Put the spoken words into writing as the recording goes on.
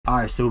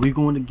Alright, so we're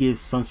going to give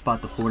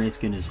Sunspot the Fortnite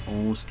skin his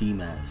own ski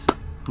mask.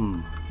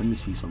 Let me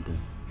see something.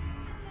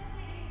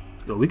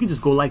 Yo, we could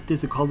just go like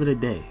this and call it a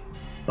day.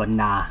 But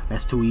nah,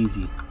 that's too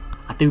easy.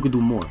 I think we could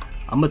do more.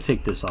 I'm gonna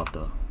take this off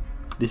though.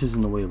 This is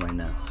in the way right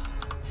now.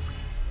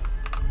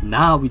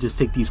 Now we just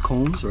take these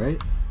cones,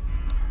 right?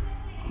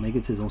 Make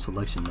it to his own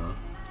selection though.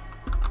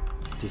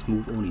 Just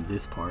move only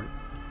this part.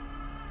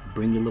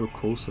 Bring it a little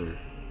closer.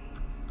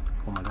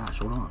 Oh my gosh,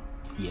 hold on.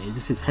 Yeah, it's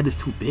just his head is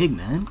too big,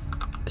 man.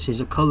 Change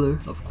the color,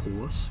 of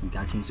course. We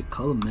gotta change the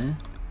color, man.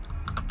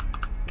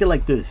 Get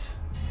like this.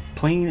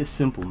 Plain is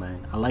simple,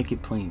 man. I like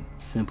it plain,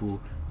 simple.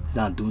 It's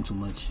not doing too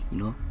much, you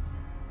know.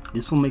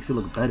 This one makes it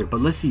look better. But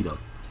let's see though.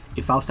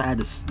 If I was to add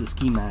the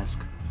ski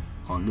mask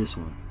on this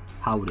one,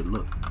 how would it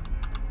look?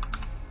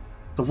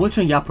 So which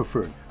one y'all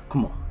prefer?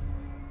 Come on.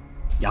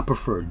 Y'all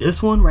prefer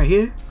this one right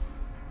here,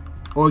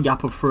 or y'all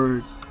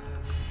prefer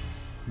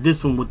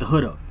this one with the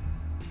hood up?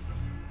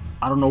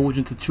 I don't know which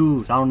one to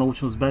choose. I don't know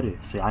which one's better.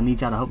 So I need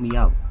y'all to help me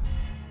out.